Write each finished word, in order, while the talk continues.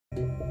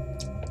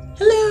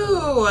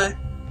Hello!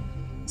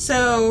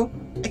 So,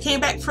 I came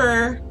back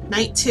for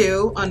night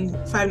 2 on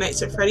Five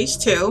Nights at Freddy's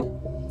 2.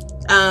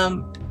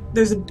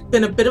 There's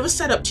been a bit of a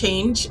setup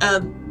change.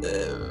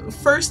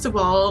 First of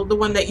all, the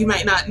one that you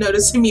might not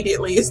notice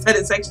immediately is that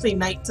it's actually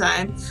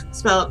nighttime. It's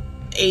about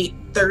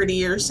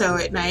 8:30 or so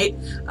at night.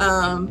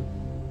 I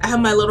have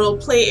my little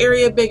play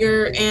area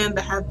bigger and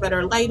I have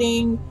better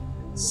lighting,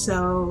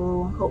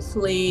 so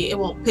hopefully it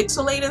won't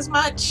pixelate as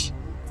much.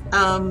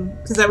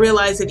 Because I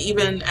realized that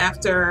even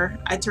after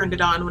I turned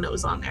it on when it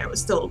was on there, it was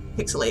still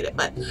pixelated.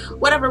 But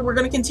whatever, we're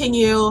going to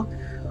continue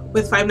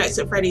with Five Nights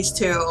at Freddy's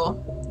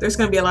 2. There's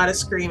going to be a lot of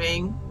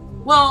screaming.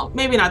 Well,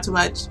 maybe not too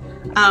much.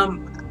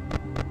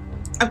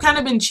 I've kind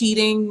of been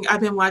cheating.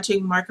 I've been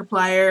watching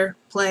Markiplier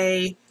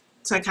play,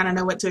 so I kind of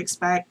know what to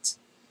expect.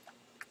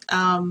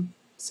 But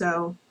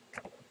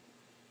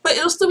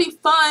it'll still be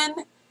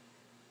fun,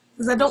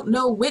 because I don't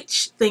know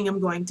which thing I'm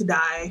going to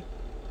die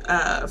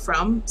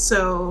from,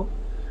 so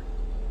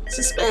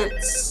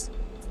suspense.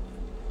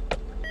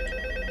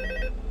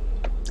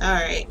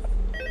 Alright.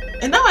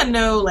 And now I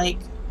know, like,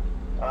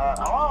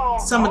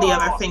 some of the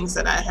other things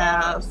that I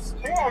have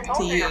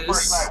to use. Your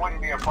first night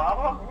wouldn't be a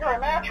problem. You're a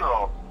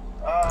natural.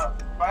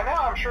 By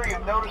now I'm sure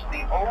you've noticed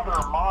the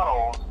older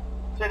models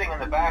sitting in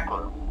the back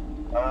room.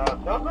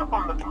 Those are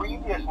from the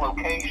previous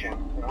location,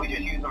 and we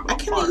just use them for I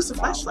can't use the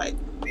flashlight.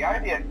 The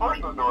idea at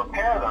first was to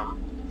repair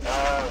them.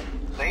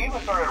 They even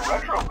started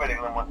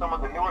retrofitting them with some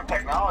of the newer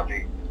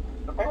technology.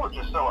 But they were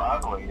just so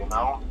ugly, you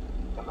know?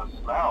 And the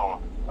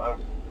smell.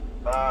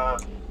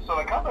 So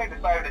the company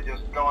decided to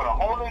just go in a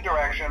whole new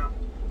direction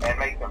and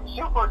make them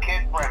super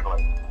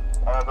kid-friendly.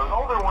 Those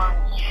older ones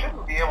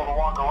shouldn't be able to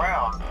walk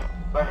around,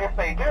 but if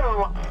they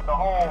do, the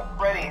whole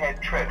Freddy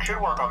head trick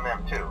should work on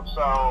them too,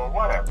 so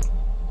whatever.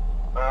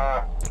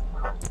 I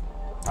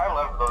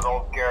love those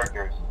old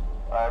characters.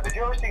 Did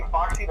you ever see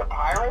Foxy the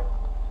Pirate?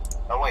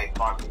 Oh wait,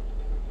 Foxy.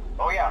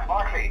 Oh yeah,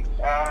 Foxy.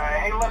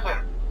 Hey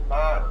listen.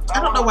 I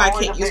don't know why I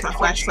can't use my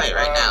flashlight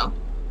right now.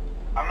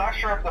 I'm not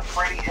sure if the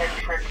Freddy head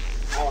trick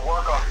will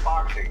work on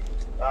Foxy.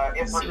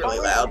 If for some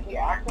reason he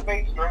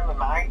activates during the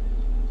night,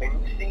 and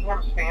you see him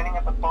standing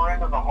at the far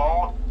end of the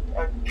hall,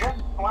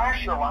 just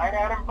flash your light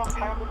at him from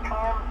time to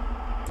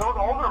time. Those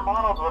older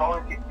models would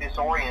always get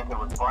disoriented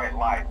with bright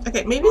lights.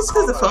 Okay, maybe it's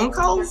because the phone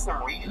call is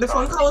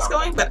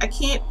going, but I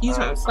can't use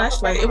my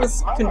flashlight. It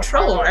was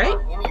control, right?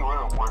 Any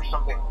room where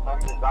something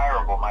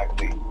undesirable might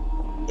be.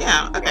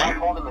 Yeah, okay. I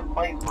hold them in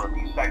place for a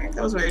few seconds.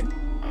 That was weird.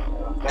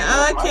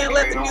 I can't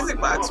let the music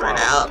box run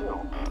out.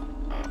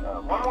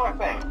 One more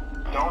thing.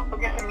 Don't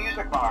forget the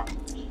music box.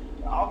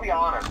 I'll be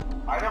honest,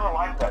 I never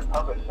liked that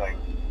puppet thing.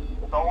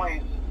 It's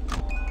always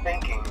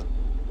thinking,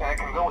 and it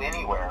can go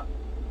anywhere.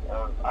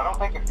 I don't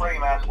think the Freddy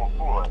mask will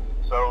fool it,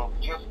 so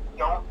just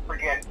don't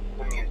forget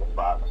the music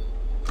box.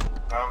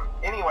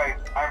 Anyway,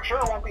 I'm sure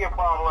it won't be a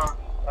problem.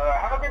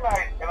 Have a good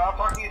night, and I'll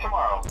talk to you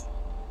tomorrow.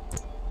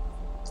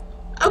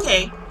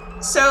 Okay,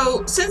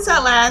 so since I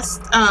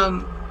last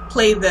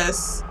played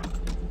this,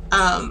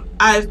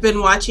 I've been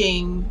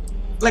watching,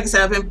 like I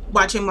said, I've been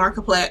watching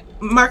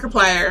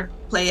Markiplier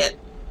play it,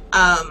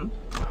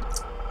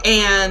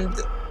 and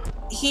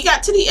he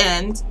got to the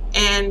end,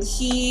 and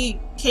he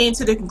came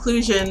to the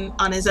conclusion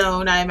on his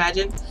own, I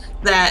imagine,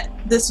 that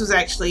this was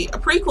actually a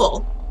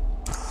prequel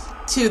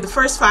to the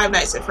first Five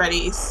Nights at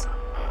Freddy's.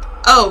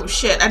 Oh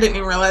shit, I didn't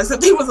even realize that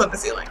thing was on the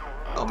ceiling.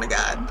 Oh my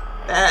god,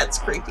 that's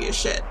creepy as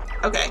shit.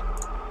 Okay.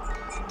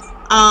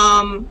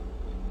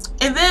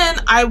 And then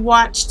I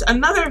watched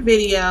another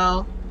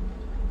video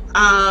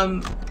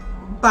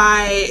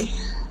by,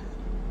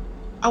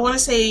 I want to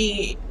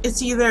say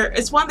it's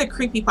one of the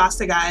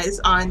creepypasta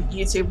guys on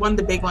YouTube, one of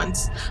the big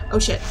ones. Oh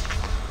shit.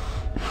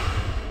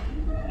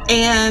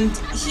 And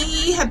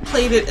he had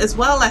played it as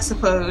well, I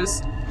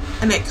suppose,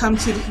 and had come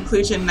to the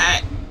conclusion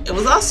that it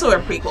was also a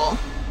prequel.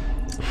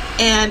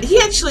 And he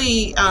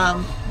actually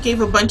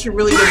gave a bunch of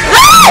really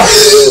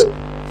good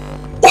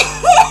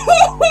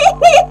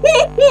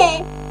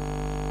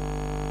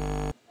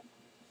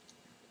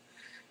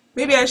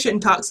Maybe I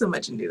shouldn't talk so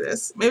much and do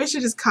this. Maybe I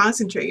should just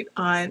concentrate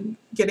on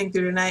getting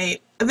through the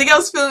night. I think I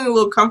was feeling a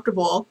little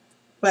comfortable,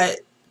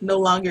 but no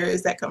longer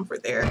is that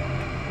comfort there.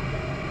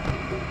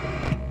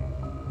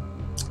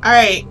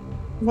 Alright,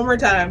 one more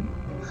time.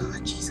 Oh,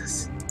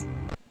 Jesus.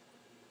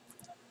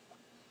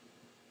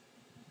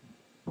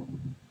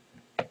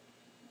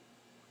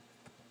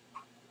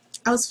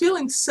 I was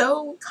feeling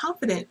so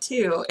confident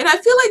too. And I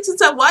feel like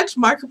since I watched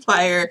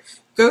Markiplier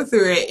go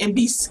through it and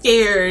be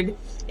scared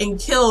and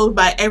killed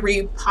by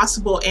every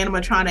possible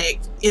animatronic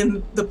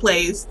in the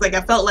place, like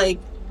I felt like,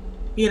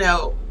 you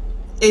know,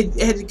 it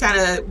had kind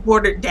of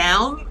watered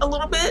down a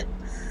little bit,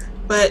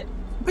 but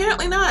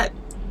apparently not.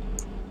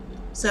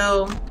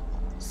 So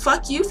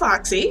fuck you,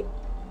 Foxy,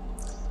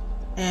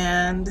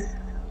 and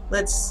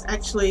let's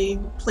actually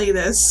play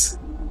this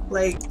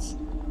like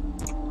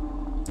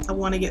I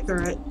want to get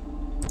through it.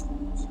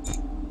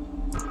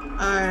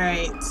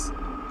 Alright.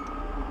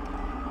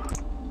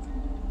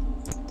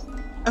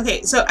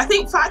 Okay, so I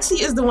think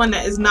Foxy is the one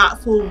that is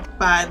not fooled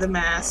by the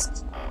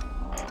mask.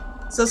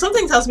 So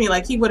something tells me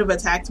like he would have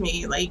attacked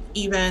me, like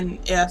even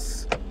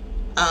if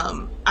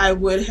I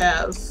would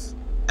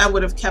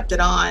have kept it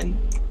on.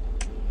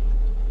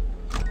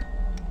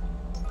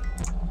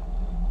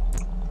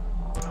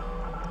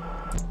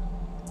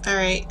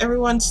 Alright,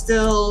 everyone's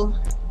still,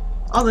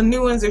 all the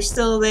new ones are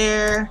still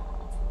there.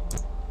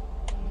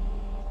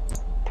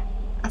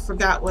 I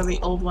forgot where the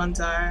old ones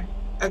are.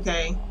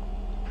 Okay.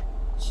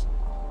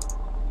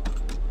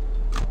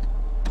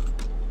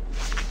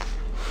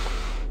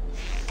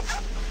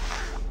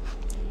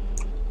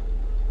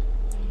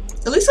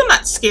 At least I'm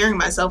not scaring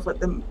myself with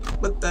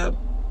the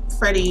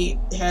Freddy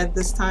head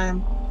this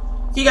time.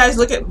 If you guys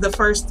look at the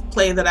first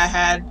play that I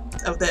had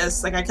of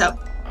this, like I kept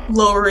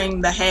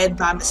lowering the head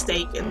by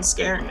mistake and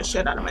scaring the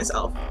shit out of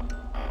myself.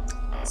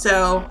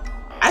 So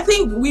I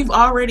think we've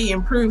already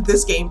improved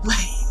this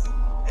gameplay.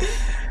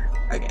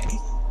 Okay.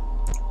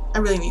 I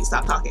really need to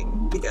stop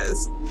talking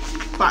because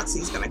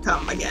Foxy's gonna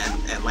come again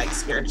and like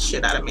scare the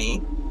shit out of me.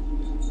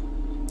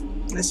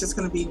 And it's just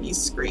gonna be me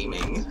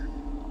screaming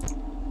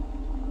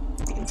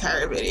the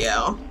entire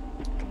video.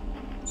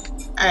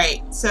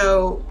 Alright,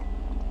 so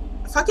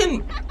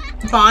fucking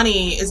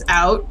Bonnie is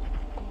out.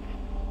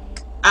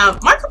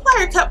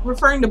 Markiplier kept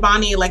referring to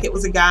Bonnie like it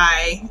was a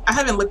guy. I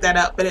haven't looked that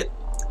up, but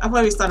I've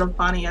always thought of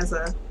Bonnie as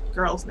a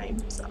girl's name,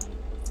 so.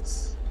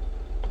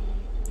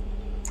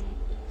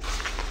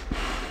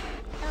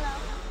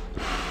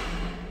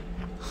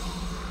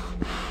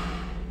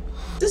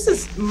 This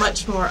is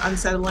much more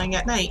unsettling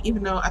at night,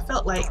 even though I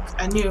felt like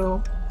I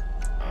knew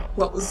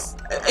what was,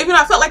 even though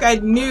I felt like I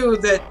knew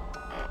that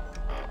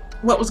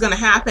what was going to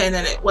happen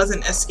and it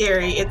wasn't as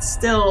scary, it's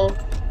still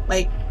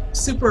like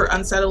super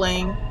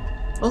unsettling,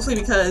 mostly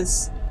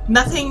because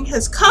nothing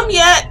has come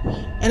yet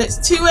and it's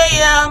 2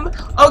 a.m.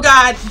 Oh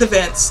god, the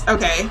vents.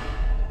 Okay.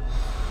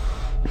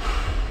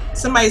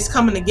 Somebody's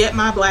coming to get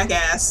my black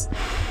ass.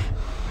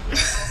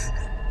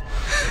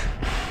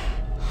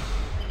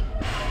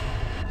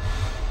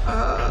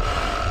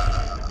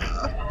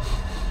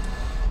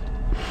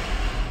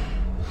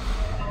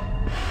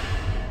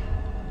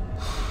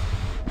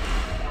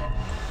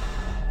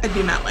 I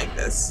do not like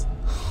this.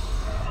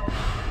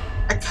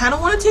 I kind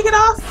of want to take it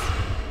off,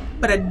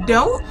 but I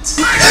don't.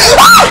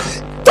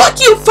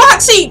 Fuck you,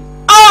 Foxy!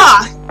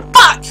 Ah!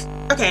 Fuck!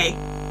 Okay.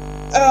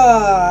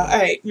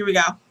 Alright, here we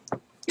go.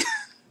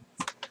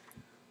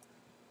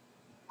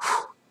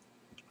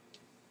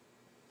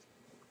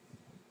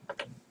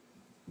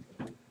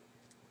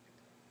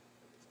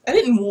 I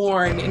didn't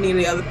warn any of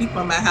the other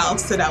people in my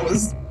house that I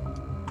was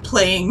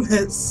playing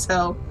this,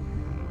 so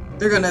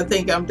they're gonna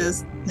think I'm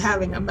just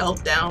having a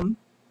meltdown.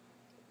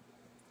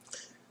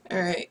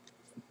 Alright.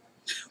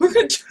 We're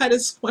gonna try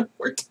this one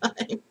more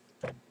time.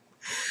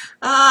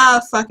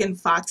 Ah, fucking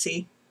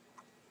Foxy.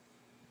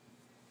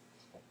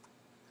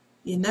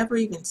 You never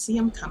even see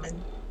him coming.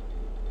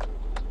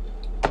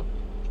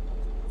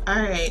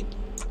 Alright.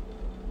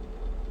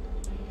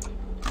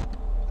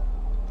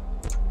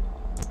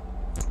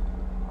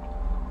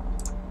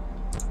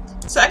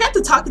 So I got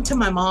to talking to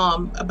my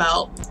mom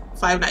about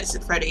Five Nights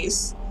at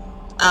Freddy's.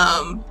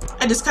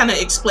 I just kind of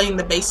explained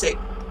the basic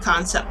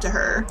concept to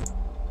her.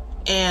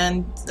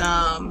 And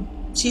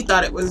she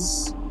thought it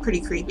was pretty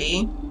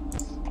creepy.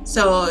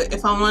 So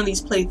if on one of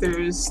these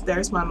playthroughs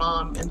there's my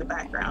mom in the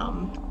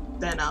background,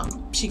 then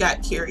she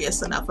got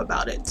curious enough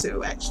about it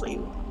to actually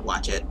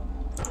watch it.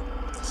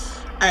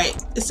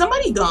 Alright, is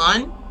somebody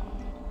gone?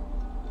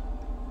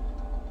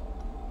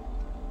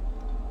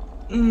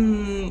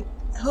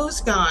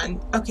 Who's gone?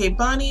 Okay,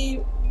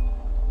 Bonnie,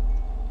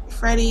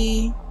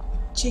 Freddy,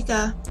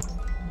 Chica.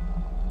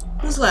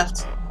 Who's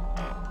left?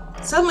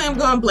 Suddenly I'm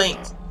going blank.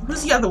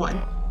 Who's the other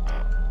one?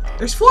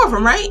 There's 4 of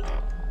them, right?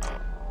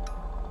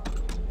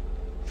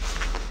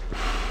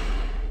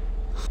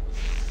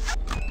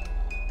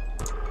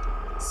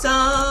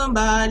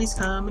 Somebody's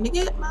coming to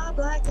get my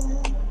black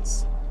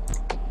ass.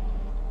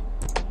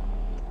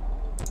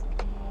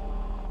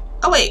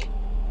 Oh wait.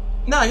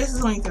 No, I guess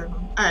it's only 3 of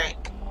them. Alright.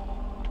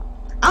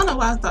 I don't know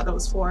why I thought that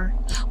was 4.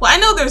 Well, I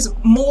know there's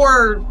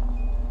more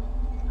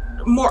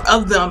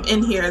of them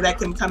in here that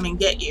can come and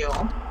get you.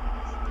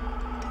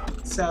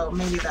 So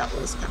maybe that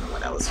was kind of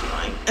what I was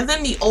feeling. And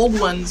then the old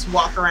ones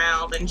walk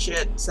around and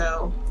shit,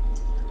 so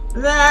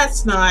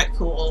that's not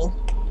cool.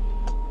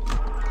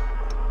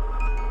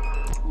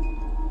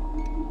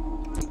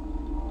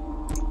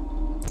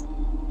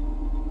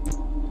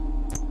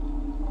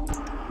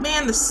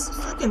 Man, this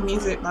fucking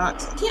music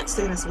box. I can't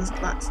stand this music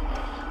box.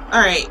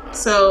 Alright,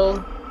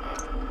 so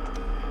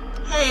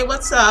hey,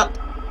 what's up?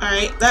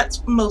 Alright,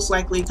 that's most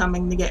likely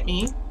coming to get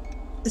me.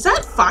 Is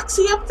that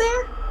Foxy up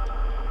there?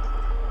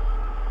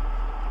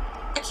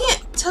 I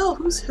can't tell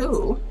who's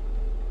who.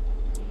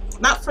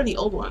 Not for the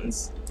old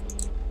ones.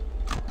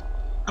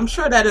 I'm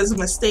sure that is a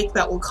mistake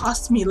that will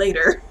cost me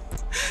later.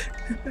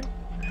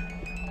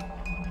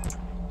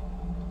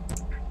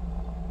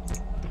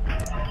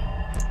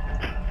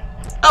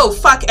 Oh,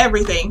 fuck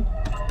everything.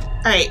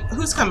 Alright,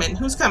 who's coming?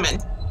 Who's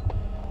coming?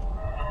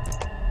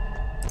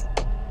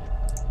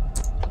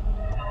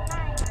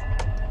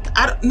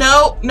 I don't,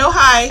 no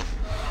hi.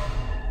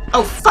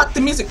 Oh fuck,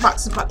 the music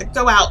box is about to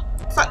go out.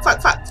 Fuck,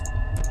 fuck, fuck.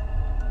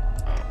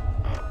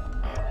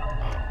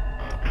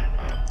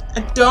 I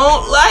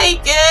don't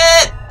like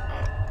it.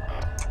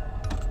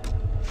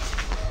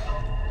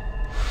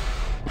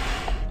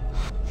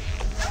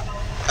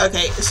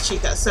 Okay, it's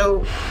Chica.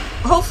 So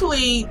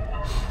hopefully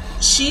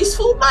she's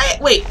fooled by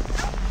it. Wait.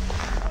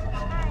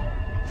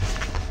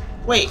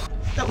 Wait,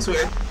 that was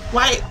weird.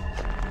 Why?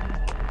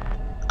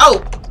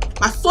 Oh,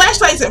 my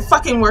flashlight isn't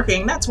fucking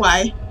working. That's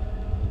why.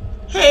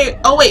 Hey,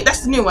 oh wait,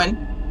 that's the new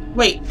one.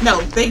 Wait,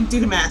 no, they do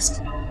the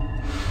mask.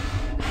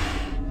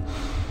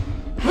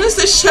 When is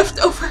this shift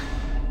over?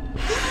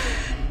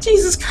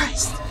 Jesus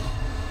Christ.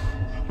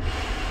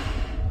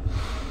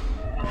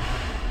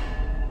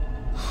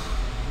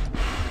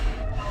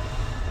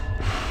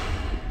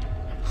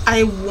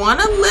 I want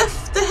to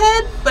lift the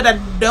head, but I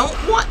don't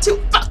want to.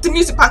 Fuck, the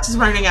music box is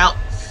running out.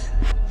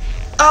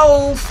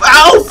 Oh,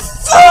 oh,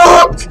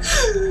 fuck!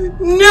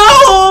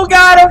 No!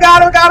 God, oh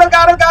God, oh God, oh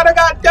God, oh God, oh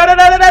God! No, no,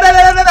 no, no, no, no,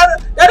 no, no,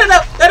 no, no, no,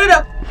 no, no,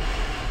 no.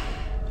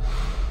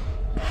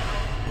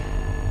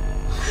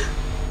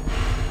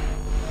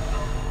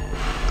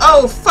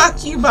 Oh,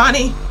 fuck you,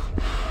 Bonnie.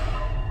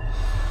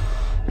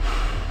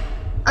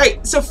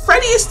 Alright, so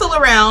Freddy is still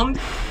around.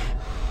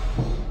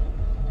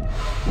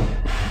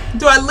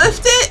 Do I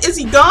lift it? Is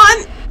he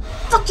gone?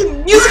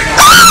 Fucking music.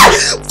 Ah!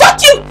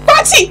 Fuck you,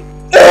 Foxy!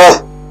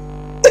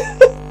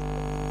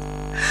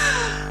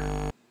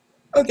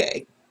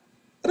 Okay.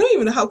 I don't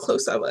even know how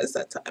close I was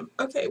that time.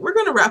 Okay, we're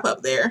gonna wrap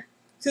up there.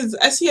 Because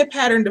I see a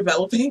pattern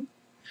developing.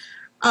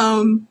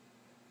 Oh,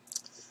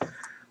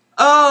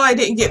 I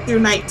didn't get through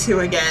night 2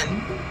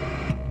 again.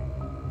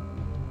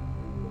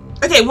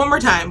 Okay, one more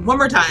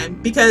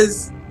time,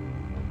 because,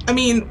 I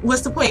mean,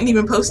 what's the point in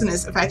even posting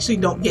this if I actually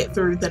don't get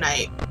through the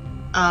night?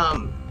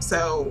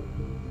 So,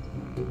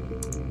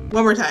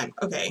 one more time,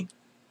 okay.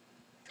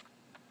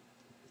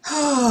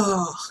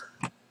 Oh,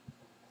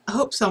 I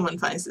hope someone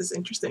finds this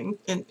interesting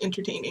and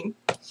entertaining.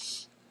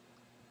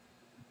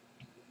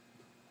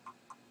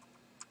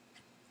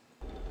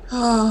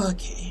 Oh,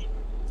 okay.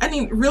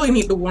 I really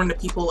need to warn the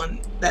people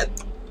that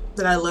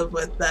I live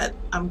with that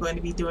I'm going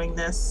to be doing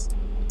this.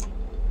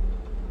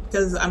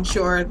 Because I'm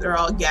sure they're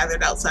all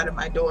gathered outside of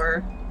my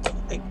door,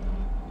 like,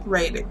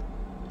 ready to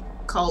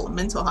call a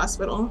mental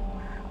hospital.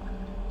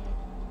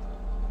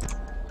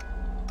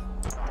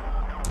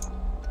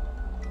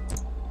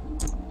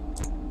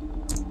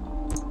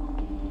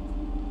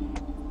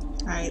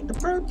 Alright, the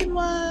broken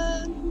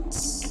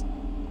ones.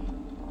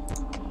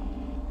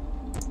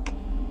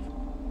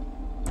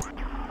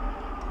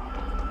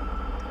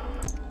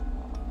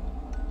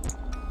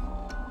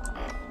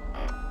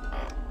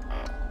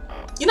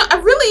 You know,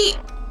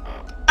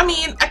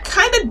 I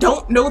kind of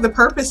don't know the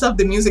purpose of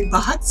the music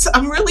box.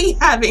 I'm really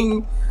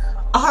having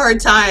a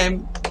hard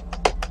time.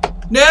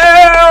 No!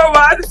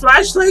 Why did the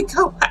flashlight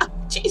go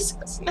out?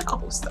 Jesus,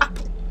 no, stop.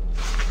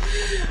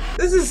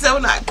 This is so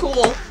not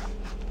cool.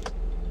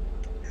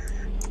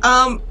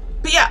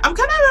 But yeah, I'm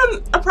kind of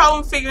having a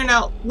problem figuring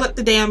out what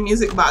the damn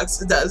music box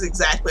does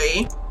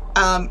exactly.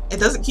 It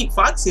doesn't keep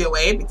Foxy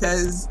away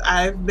because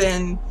I've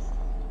been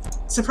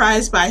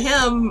surprised by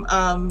him,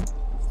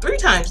 3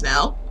 times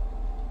now.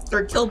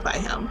 Or killed by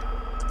him.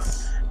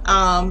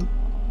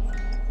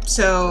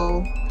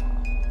 So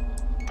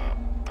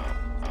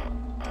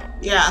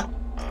yeah,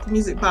 the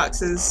music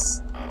box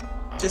is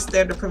just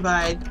there to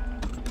provide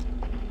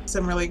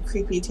some really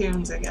creepy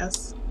tunes, I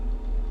guess.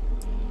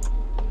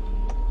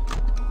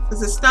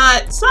 Because it's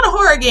not a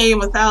horror game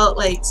without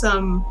like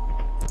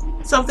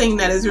something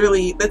that's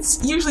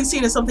usually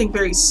seen as something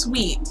very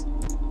sweet.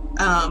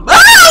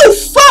 Oh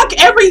fuck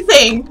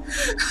everything!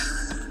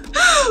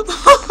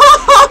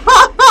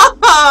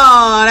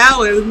 Oh, that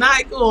was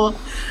not cool.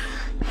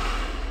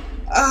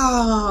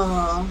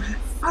 Oh,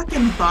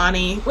 fucking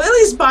Bonnie. Well, at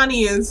least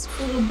Bonnie is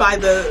fooled by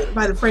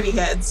the Freddy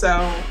head,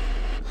 so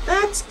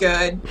that's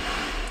good.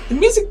 The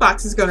music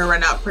box is gonna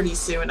run out pretty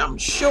soon, I'm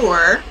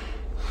sure.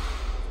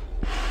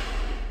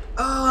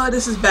 Oh,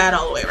 this is bad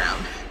all the way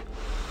around.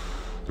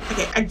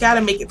 Okay, I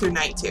gotta make it through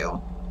night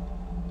 2.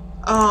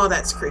 Oh,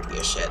 that's creepy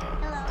as shit.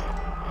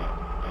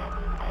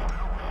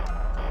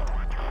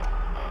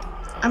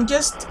 I'm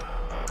just...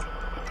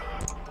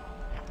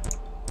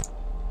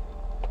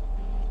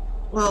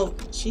 Well,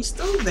 she's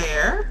still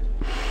there.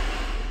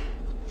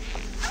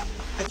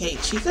 Okay,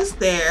 Chica's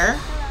there.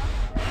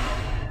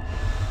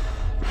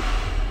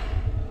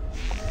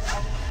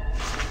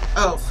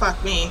 Oh,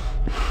 fuck me.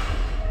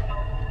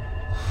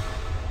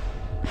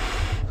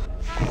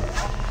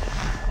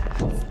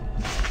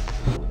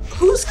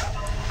 Who's...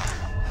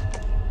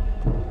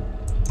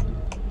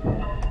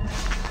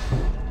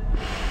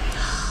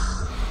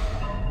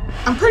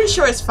 I'm pretty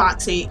sure it's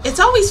Foxy. It's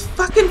always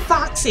fucking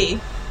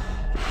Foxy.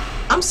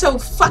 I'm so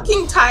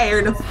fucking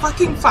tired of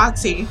fucking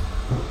Foxy.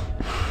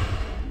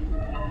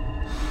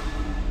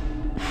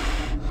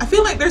 I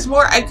feel like there's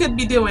more I could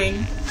be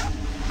doing.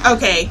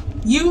 Okay,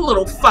 you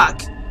little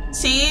fuck.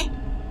 See?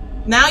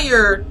 Now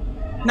you're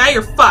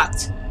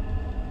fucked.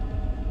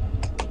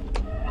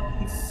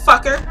 You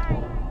fucker.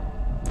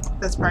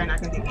 That's probably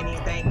not gonna do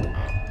anything.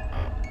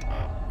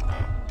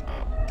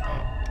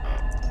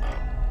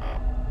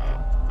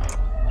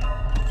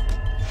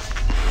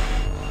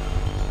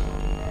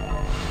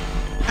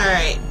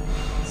 Alright.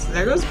 So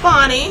there goes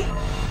Bonnie.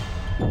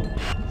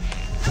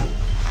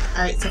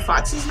 Alright, so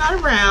Foxy's not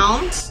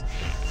around.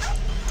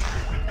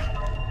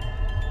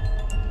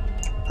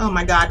 Oh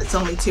my god, it's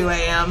only 2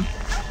 a.m.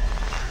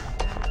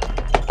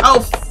 Oh,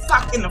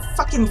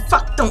 fucking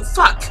fuck, don't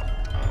fuck!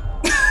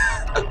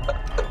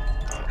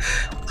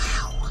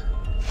 Wow.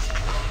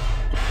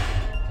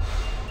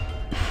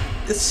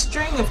 The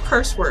string of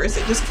curse words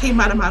that just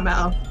came out of my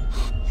mouth.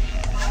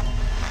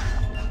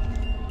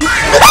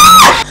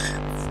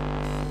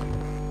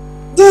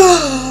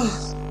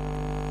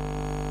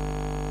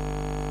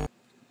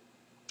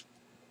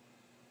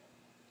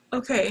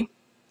 Okay.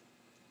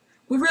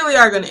 We really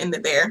are going to end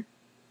it there.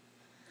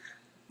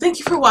 Thank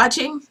you for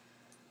watching.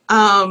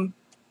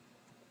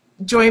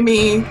 Join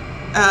me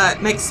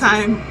next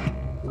time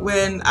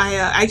when I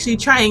actually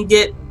try and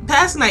get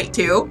past Night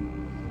 2.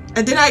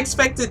 I did not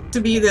expect it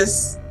to be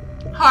this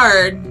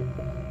hard.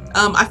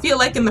 I feel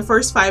like in the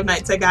first 5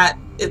 nights I got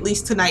at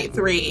least to Night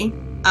 3.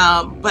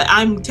 But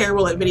I'm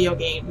terrible at video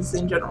games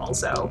in general,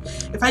 so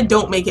if I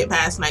don't make it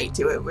past Night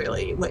 2, it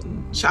really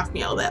wouldn't shock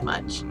me all that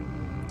much.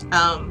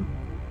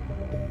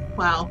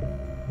 Wow.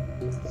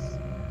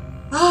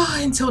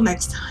 Until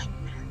next time.